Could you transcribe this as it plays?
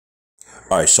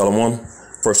All right, Shalom.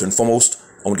 First and foremost,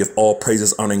 I want to give all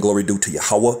praises, honor, and glory due to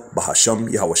Yahweh, Bahasham,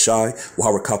 Yahweh Shai,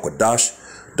 Wahara Kakwadash.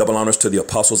 Double honors to the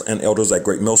apostles and elders at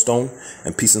Great Millstone,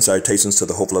 and peace and salutations to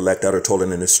the hopeful elect that are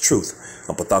toiling in this truth.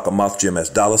 I'm Pathaka Moth Jim S.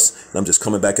 Dallas, and I'm just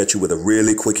coming back at you with a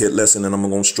really quick hit lesson, and I'm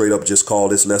going to straight up just call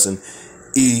this lesson,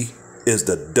 E is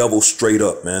the devil straight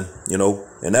up, man.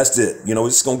 And that's it. It's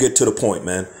just going to get to the point,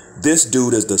 man. This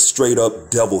dude is the straight up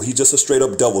devil. He's just a straight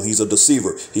up devil. He's a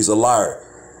deceiver. He's a liar.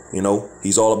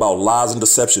 He's all about lies and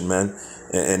deception, man.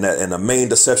 And the main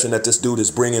deception that this dude is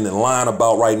bringing and lying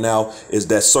about right now is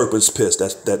that serpent's piss,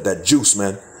 that juice,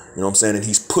 man. You know what I'm saying? And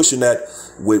he's pushing that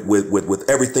with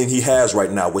everything he has right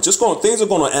now, which things are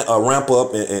going to ramp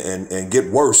up and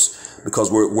get worse because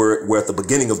we're at the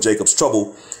beginning of Jacob's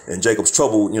trouble, and Jacob's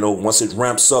trouble, once it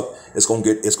ramps up, it's going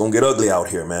to get ugly out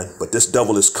here, man. But this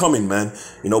devil is coming, man.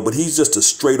 But he's just a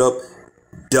straight up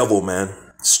devil, man.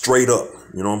 Straight up.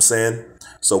 You know what I'm saying?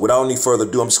 So without any further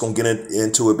ado, I'm just gonna get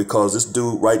into it because this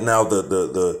dude right now,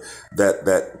 the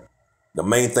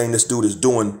main thing this dude is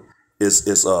doing is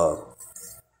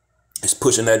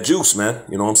pushing that juice, man.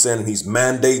 You know what I'm saying? And he's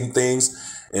mandating things,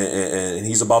 and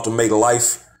he's about to make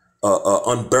life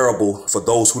unbearable for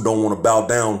those who don't want to bow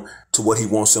down to what he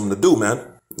wants them to do, man.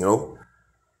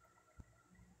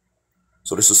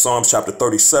 So this is Psalms chapter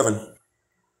 37.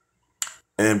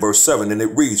 And verse 7, and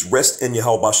it reads, rest in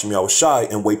Yahweh Bashem Yahweh Shai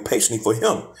and wait patiently for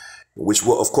him, which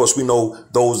will, of course, we know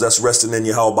those that's resting in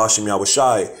Yahweh Bashem Yahweh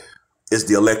Shai is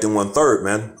the elect in 1/3,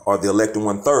 man, or the elect in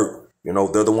 1/3.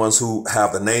 They're the ones who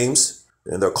have the names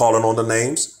and they're calling on the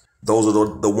names. Those are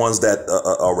the ones that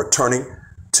are returning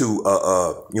to,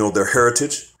 their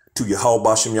heritage, to Yahweh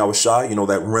Bashem Yahweh Shai,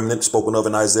 that remnant spoken of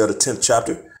in Isaiah, the 10th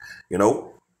chapter,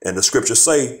 and the scriptures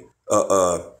say,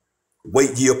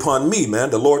 wait ye upon me, man.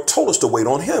 The Lord told us to wait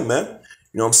on him, man.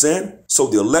 You know what I'm saying? So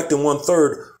the elect in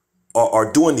 1/3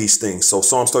 are doing these things. So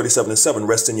Psalms 37:7,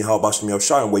 rest in Yahweh Bashem Yahweh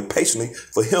Shai and wait patiently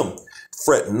for him.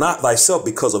 Fret not thyself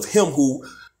because of him who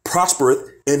prospereth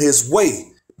in his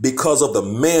way, because of the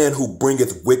man who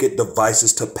bringeth wicked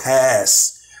devices to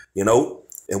pass. And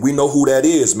we know who that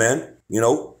is, man.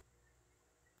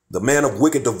 The man of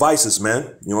wicked devices,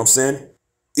 man. You know what I'm saying?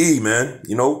 Man.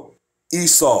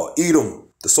 Esau, Edom,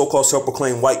 the so-called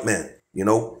self-proclaimed white man,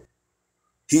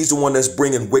 he's the one that's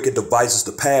bringing wicked devices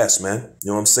to pass, man.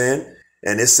 You know what I'm saying?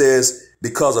 And it says,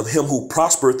 because of him who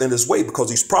prospereth in his way,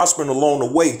 because he's prospering along the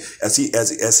way as he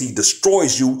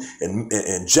destroys you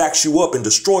and jacks you up and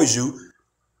destroys you,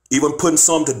 even putting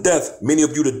some to death, many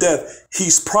of you to death.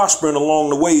 He's prospering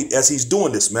along the way as he's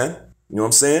doing this, man. You know what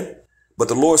I'm saying? But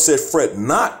the Lord said, fret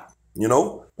not,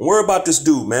 don't worry about this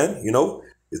dude, man.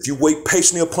 If you wait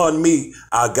patiently upon me,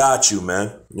 I got you,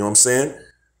 man. You know what I'm saying?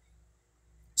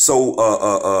 So,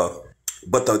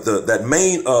 but that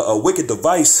main wicked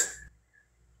device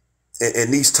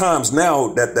in these times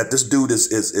now that this dude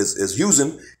is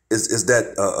using is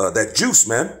that juice,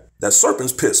 man. That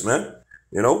serpent's piss, man.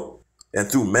 And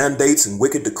through mandates and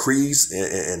wicked decrees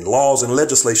and laws and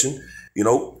legislation,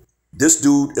 this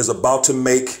dude is about to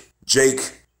make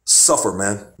Jake suffer,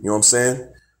 man. You know what I'm saying?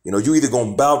 You either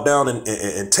going to bow down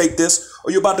and take this,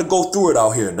 or you're about to go through it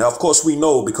out here. Now, of course, we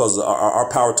know because our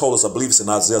power told us, I believe it's in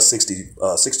Isaiah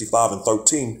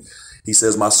 65:13. He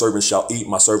says, my servants shall eat,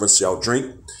 my servants shall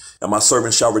drink, and my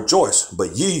servants shall rejoice.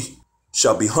 But ye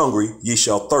shall be hungry, ye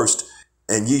shall thirst,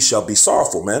 and ye shall be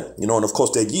sorrowful, man. And of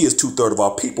course, that ye is 2/3 of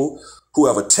our people who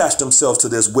have attached themselves to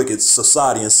this wicked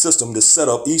society and system to set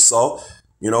up Esau,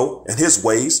 and his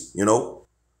ways.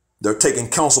 They're taking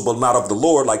counsel, but not of the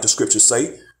Lord, like the scriptures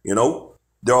say.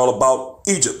 They're all about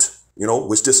Egypt,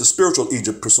 which this is spiritual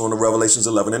Egypt, pursuant to Revelations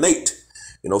 11:8.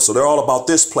 So they're all about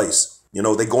this place.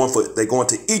 They're going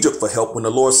to Egypt for help when the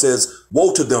Lord says,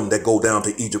 woe to them that go down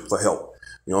to Egypt for help.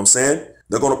 You know what I'm saying?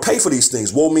 They're going to pay for these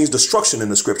things. Woe means destruction in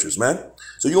the scriptures, man.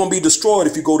 So you're going to be destroyed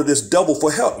if you go to this devil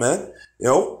for help, man.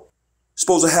 You're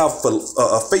supposed to have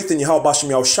faith in Yahweh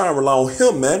Bashem Yahweh Shai and rely on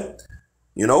him, man.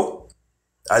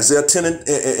 Isaiah 10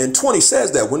 and 20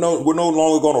 says that we're no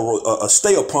longer going to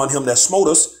stay upon him that smote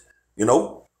us.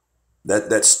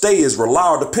 That stay is rely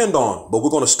or depend on, but we're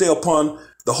going to stay upon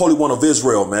the Holy One of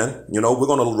Israel, man. We're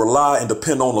going to rely and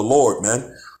depend on the Lord,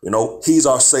 man. He's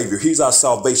our Savior. He's our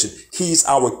salvation. He's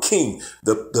our King.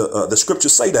 The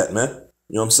scriptures say that, man.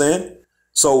 You know what I'm saying?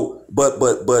 So, but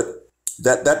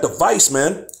that device,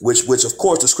 man, which of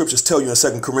course the scriptures tell you in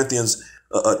 2 Corinthians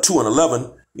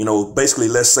 2:11. Basically,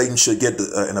 lest Satan should get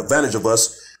an advantage of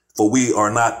us, for we are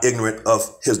not ignorant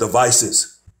of his devices.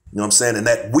 You know what I'm saying? And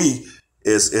that we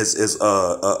is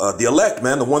the elect,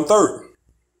 man, the 1/3.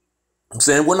 I'm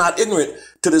saying we're not ignorant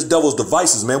to this devil's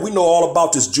devices, man. We know all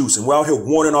about this juice, and we're out here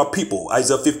warning our people.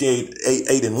 Isaiah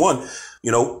 58:8 and 1.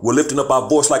 You know, we're lifting up our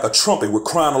voice like a trumpet. We're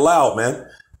crying aloud, man.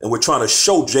 And we're trying to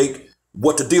show Jake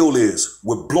what the deal is.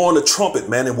 We're blowing the trumpet,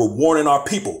 man, and we're warning our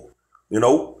people. You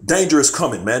know, danger is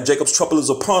coming, man. Jacob's trouble is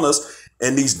upon us,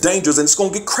 and these dangers, and it's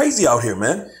going to get crazy out here,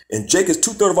 man. And Jake is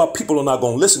 2/3 of our people are not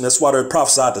going to listen. That's why they're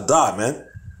prophesied to die, man.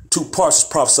 2 parts is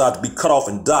prophesied to be cut off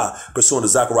and die, pursuant to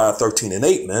Zechariah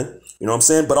 13:8, man. You know what I'm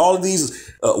saying? But all of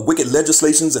these wicked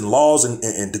legislations and laws and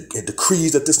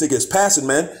decrees that this nigga is passing,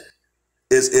 man,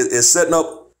 is setting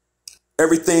up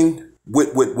everything with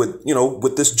you know,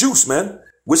 with this juice, man,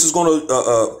 which is going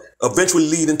to eventually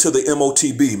lead into the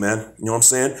MOTB, man. You know what I'm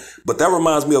saying? But that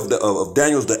reminds me of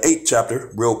Daniel's the 8th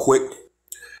chapter, real quick.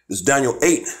 It's Daniel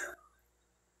 8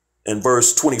 and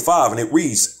verse 25, and it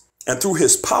reads, "And through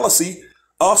his policy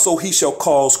also he shall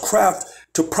cause craft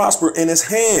to prosper in his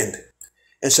hand,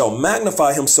 and shall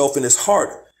magnify himself in his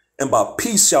heart, and by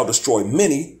peace shall destroy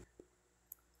many."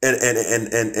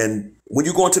 And when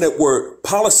you go into that word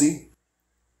policy,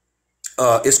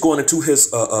 it's going into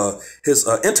his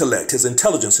intellect, his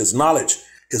intelligence, his knowledge,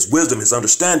 his wisdom, his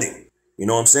understanding. You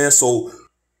know what I'm saying? So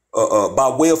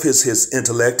by way of his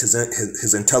intellect,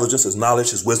 his intelligence, his knowledge,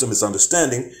 his wisdom, his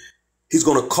understanding, he's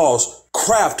going to cause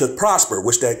craft to prosper,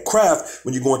 which that craft,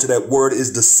 when you go into that word,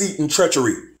 is deceit and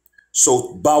treachery.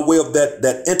 So by way of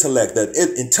that intellect, that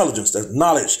intelligence, that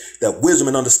knowledge, that wisdom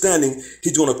and understanding,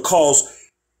 he's going to cause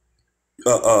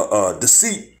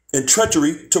deceit and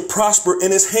treachery to prosper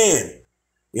in his hand.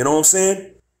 You know what I'm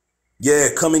saying? Yeah,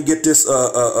 come and get this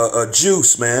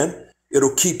juice, man.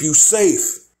 It'll keep you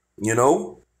safe. You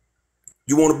know,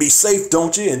 you want to be safe,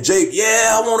 don't you? And Jake,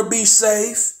 yeah, I want to be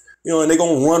safe. You know, and they're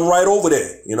going to run right over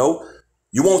there. You know,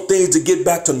 you want things to get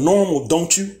back to normal,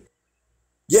 don't you?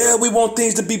 Yeah, we want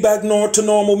things to be back to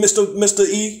normal, Mr.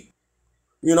 E.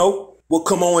 You know, well,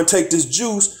 come on and take this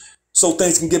juice so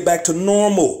things can get back to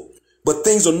normal. But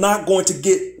things are not going to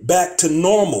get back to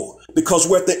normal because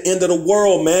we're at the end of the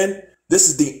world, man. This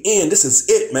is the end. This is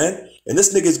it, man. And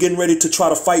this nigga is getting ready to try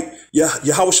to fight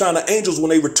Yahweh and the angels when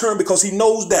they return, because he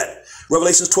knows that.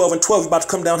 Revelations 12:12, he's about to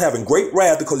come down having great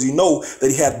wrath because he knows that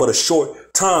he had but a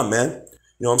short time, man.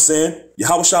 You know what I'm saying?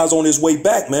 Yahweh is on his way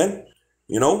back, man.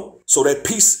 You know? So that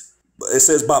peace, it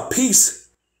says by peace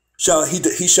shall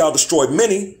he shall destroy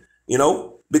many, you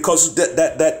know, because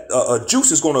that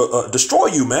juice is going to destroy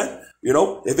you, man. You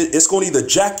know, if it's going to either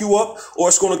jack you up or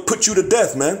it's going to put you to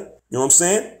death, man. You know what I'm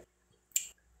saying?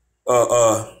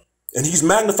 And he's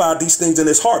magnified these things in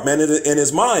his heart, man, in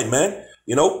his mind, man.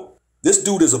 You know, this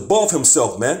dude is above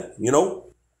himself, man. You know,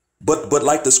 but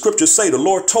like the scriptures say, the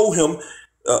Lord told him,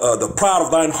 the pride of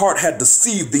thine heart had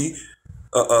deceived thee.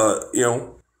 You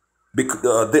know, they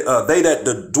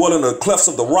that dwell in the clefts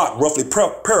of the rock, roughly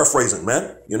paraphrasing,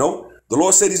 man. You know, the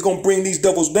Lord said he's going to bring these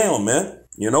devils down, man.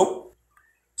 You know.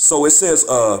 So it says,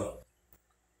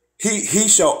 he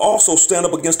shall also stand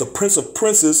up against the prince of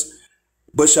princes,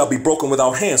 but shall be broken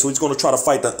without hands. So he's going to try to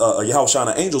fight the Yahweh and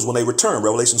the angels when they return.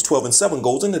 Revelations 12:7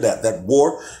 goes into that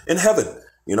war in heaven,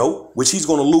 you know, which he's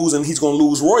going to lose, and he's going to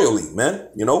lose royally, man.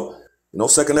 You know,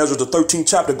 2nd Ezra, the 13th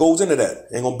chapter goes into that.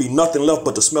 Ain't going to be nothing left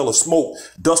but the smell of smoke,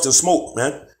 dust and smoke,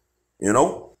 man. You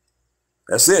know,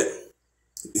 that's it.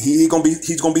 He's going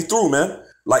to be through, man,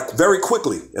 like very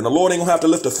quickly. And the Lord ain't going to have to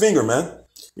lift a finger, man.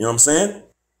 You know what I'm saying?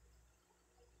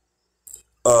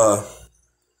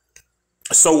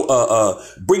 So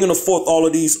bringing forth all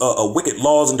of these wicked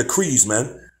laws and decrees,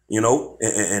 man, you know,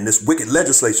 and this wicked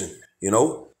legislation, you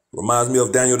know, reminds me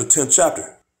of Daniel the 10th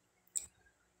chapter.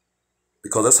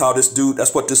 Because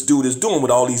that's what this dude is doing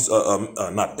with all these,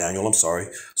 not Daniel, I'm sorry.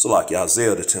 So like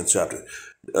Isaiah the 10th chapter.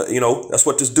 You know, that's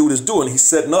what this dude is doing. He's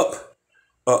setting up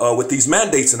with these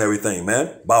mandates and everything,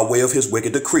 man, by way of his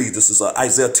wicked decrees. This is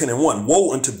Isaiah 10:1.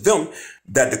 Woe unto them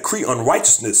that decree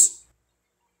unrighteousness.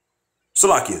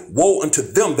 Salakia, woe unto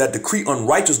them that decree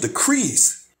unrighteous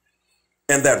decrees,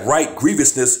 and that write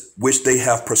grievousness which they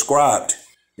have prescribed.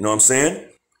 You know what I'm saying?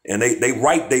 And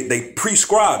they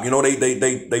prescribe. You know,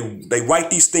 they write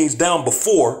these things down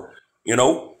before. You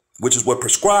know, which is what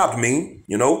prescribed mean.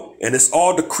 You know, and it's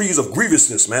all decrees of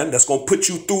grievousness, man. That's gonna put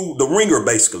you through the ringer,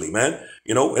 basically, man.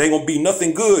 You know, it ain't gonna be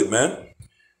nothing good, man,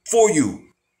 for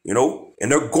you, you know,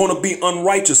 and they're gonna be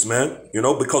unrighteous, man, you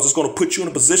know, because it's gonna put you in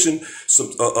a position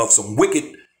of some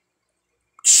wicked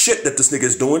shit that this nigga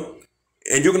is doing,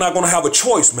 and you're not gonna have a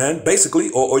choice, man, basically,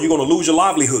 or you're gonna lose your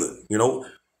livelihood, you know,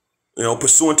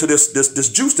 pursuant to this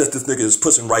juice that this nigga is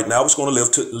pushing right now. It's gonna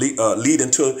lead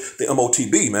into the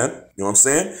MOTB, man. You know what I'm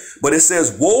saying? But it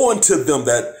says, woe unto them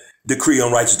that decree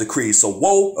unrighteous decrees. So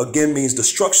woe again means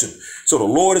destruction. So the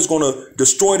Lord is going to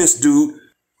destroy this dude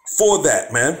for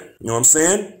that, man. You know what I'm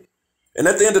saying? And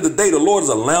at the end of the day, the Lord is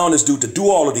allowing this dude to do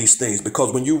all of these things,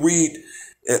 because when you read,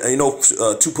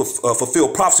 to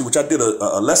fulfill prophecy, which I did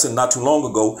a lesson not too long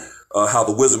ago, how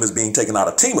the wisdom is being taken out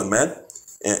of Timon, man.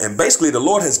 And basically, the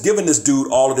Lord has given this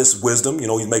dude all of this wisdom. You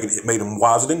know, he's made him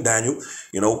wiser than Daniel.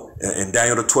 You know, in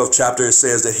Daniel, the 12th chapter, it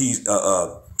says that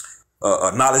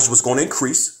knowledge was going to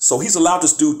increase. So he's allowed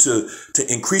this dude to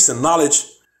increase in knowledge,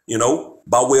 you know,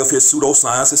 by way of his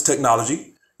pseudoscience, his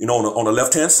technology, you know, on the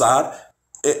left-hand side,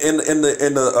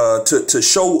 to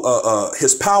show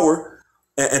his power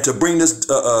and to bring this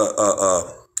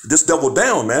devil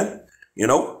down, man. You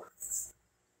know,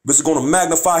 this is going to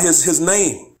magnify his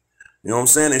name. You know what I'm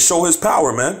saying? And show his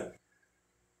power, man.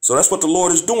 So that's what the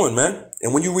Lord is doing, man.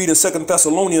 And when you read in 2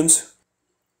 Thessalonians,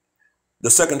 the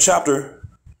 2nd chapter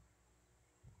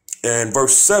and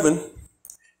verse 7,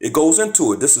 it goes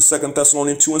into it. This is 2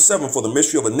 Thessalonians 2 and 7. For the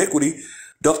mystery of iniquity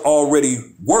doth already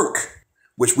work,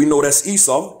 which we know that's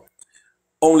Esau.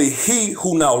 Only he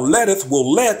who now letteth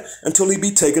will let until he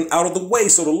be taken out of the way.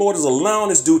 So the Lord is allowing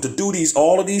this dude to do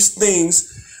all of these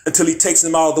things until he takes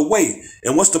him out of the way.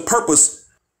 And what's the purpose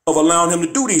of allowing him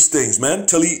to do these things, man,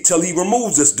 till he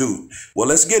removes this dude? Well,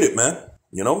 let's get it, man.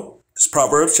 You know, it's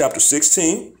Proverbs chapter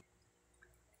 16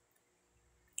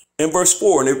 and verse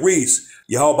 4, and it reads,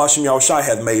 Yahweh Bashem Yahushai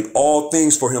hath made all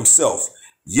things for himself,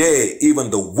 yea,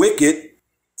 even the wicked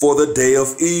for the day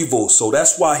of evil. So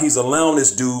that's why he's allowing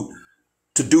this dude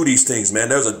to do these things, man.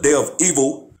 There's a day of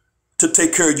evil to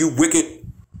take care of you wicked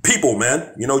people,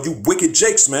 man. You know, you wicked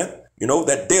jakes, man. You know,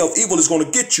 that day of evil is going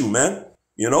to get you, man.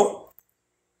 You know?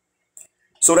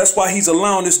 So that's why he's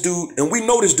allowing this dude, and we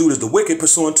know this dude is the wicked,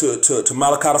 pursuant to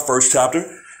Malachi, the 1st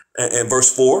chapter and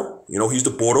verse 4. You know, he's the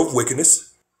border of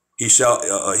wickedness. He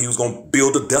was going to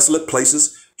build the desolate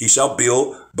places. He shall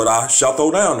build, but I shall throw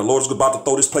down. The Lord's about to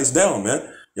throw this place down, man.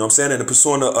 You know what I'm saying? And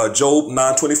pursuant to Job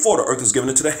 9:24, the earth is given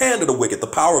into the hand of the wicked, the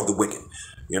power of the wicked.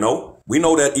 You know, we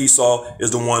know that Esau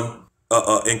is the one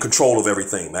in control of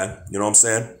everything, man. You know what I'm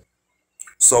saying?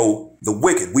 So the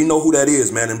wicked, we know who that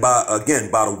is, man. And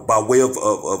by way of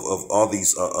all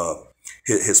these,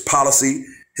 his policy,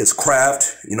 his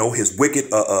craft, you know, his wicked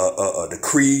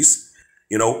decrees,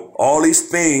 you know, all these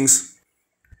things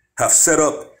have set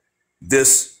up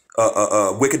this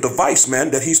wicked device,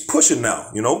 man, that he's pushing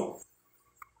now, you know,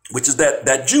 which is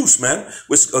that juice, man,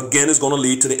 which again is going to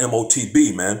lead to the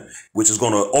MOTB, man, which is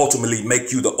going to ultimately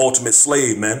make you the ultimate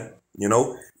slave, man, you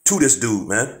know, to this dude,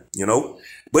 man, you know.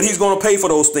 But he's going to pay for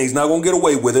those things. Not going to get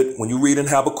away with it. When you read in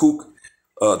Habakkuk,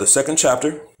 the 2nd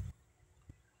chapter,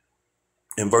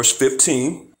 in verse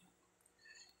 15,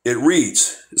 it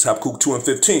reads, it's Habakkuk 2 and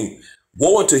 15,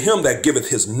 Woe unto him that giveth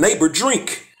his neighbor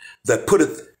drink, that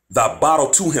putteth thy bottle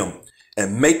to him,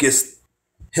 and makest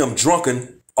him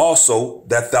drunken also,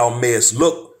 that thou mayest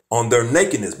look on their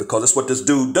nakedness. Because that's what this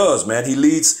dude does, man. He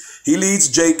leads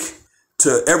Jake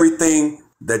to everything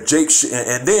that Jake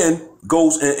and then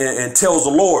goes and tells the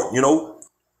Lord, you know,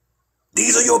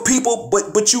 these are your people,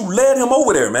 but you led him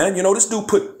over there, man. You know, this dude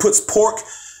puts pork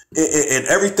in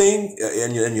everything,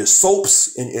 in your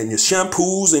soaps, in your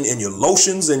shampoos, and your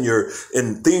lotions,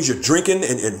 and things you're drinking,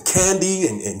 and candy,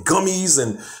 and gummies,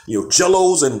 and, you know,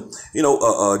 jellos, and, you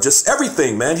know, just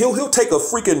everything, man. He'll take a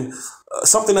freaking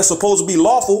something that's supposed to be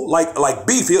lawful, like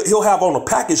beef. He'll have on a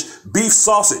package beef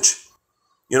sausage.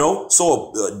 You know,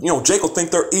 so, you know, Jake will think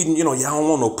they're eating, you know, yeah, I don't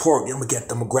want no pork. I'm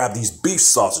gonna grab these beef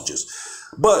sausages.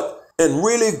 But in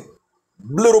really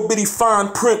little bitty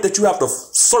fine print that you have to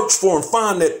search for and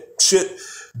find that shit,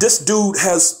 this dude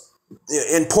has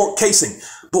in pork casing.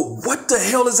 But what the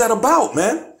hell is that about,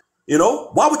 man? You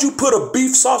know, why would you put a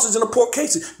beef sausage in a pork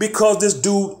casing? Because this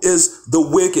dude is the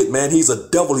wicked, man. He's a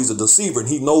devil. He's a deceiver. And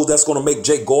he knows that's going to make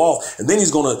Jake go off. And then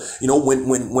he's going to, you know,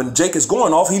 when Jake is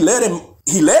going off, he led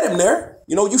him there.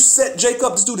 You know, you set Jake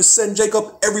up. This dude is setting Jake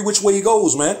up every which way he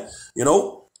goes, man. You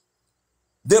know,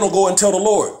 then he'll go and tell the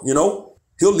Lord, you know,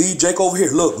 he'll lead Jake over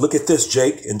here. Look at this,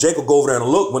 Jake. And Jake will go over there and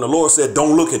look when the Lord said,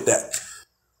 don't look at that.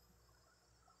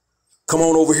 Come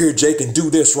on over here, Jake, and do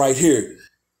this right here.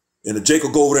 And Jake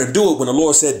will go over there and do it when the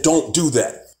Lord said, don't do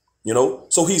that. You know,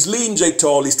 so he's leading Jake to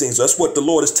all these things. That's what the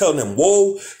Lord is telling him.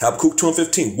 Woe, Habakkuk 2 and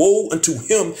 15. Woe unto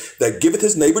him that giveth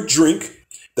his neighbor drink,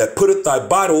 that putteth thy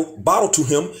bottle to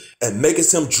him, and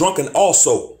makest him drunken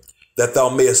also, that thou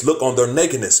mayest look on their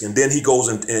nakedness. And then he goes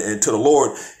into the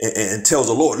Lord and tells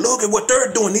the Lord, look at what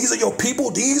they're doing. These are your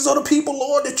people. These are the people,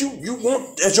 Lord, that you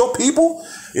want as your people.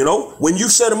 You know, when you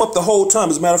set them up the whole time.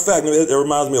 As a matter of fact, it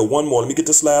reminds me of one more. Let me get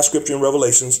this last scripture in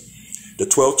Revelations, the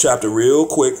 12th chapter, real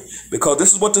quick, because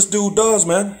this is what this dude does,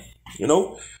 man. You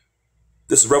know,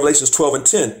 this is Revelations 12 and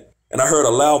 10. And I heard a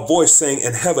loud voice saying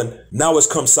in heaven, now has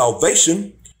come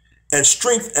salvation and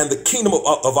strength and the kingdom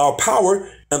of our power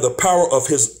and the power of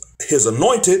his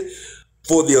anointed.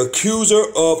 For the accuser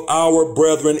of our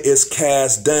brethren is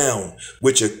cast down,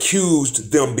 which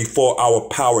accused them before our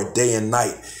power day and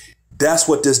night. That's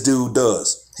what this dude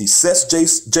does. He sets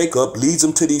Jacob, leads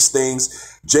him to these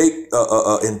things. Jake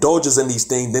indulges in these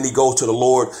things. Then he goes to the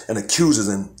Lord and accuses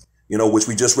him, which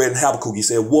we just read in Habakkuk. He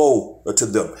said, woe to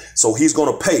them. So he's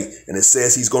going to pay. And it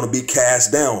says he's going to be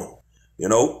cast down,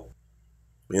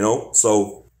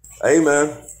 So, hey,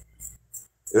 man.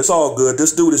 It's all good.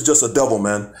 This dude is just a devil,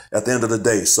 man, at the end of the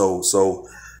day. So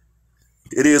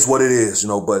it is what it is,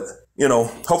 but,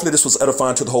 hopefully this was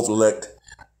edifying to the hopeful elect.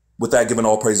 With that, giving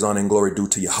all praise, honor, and glory due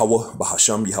to Yahweh,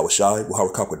 Bahasham, Yahweh Shai,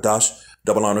 Wahara Kakwadash,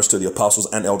 double honors to the apostles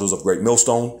and elders of Great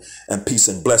Millstone, and peace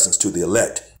and blessings to the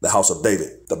elect, the house of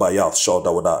David, the Bayath, Shal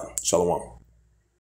Dawadah, Shalom.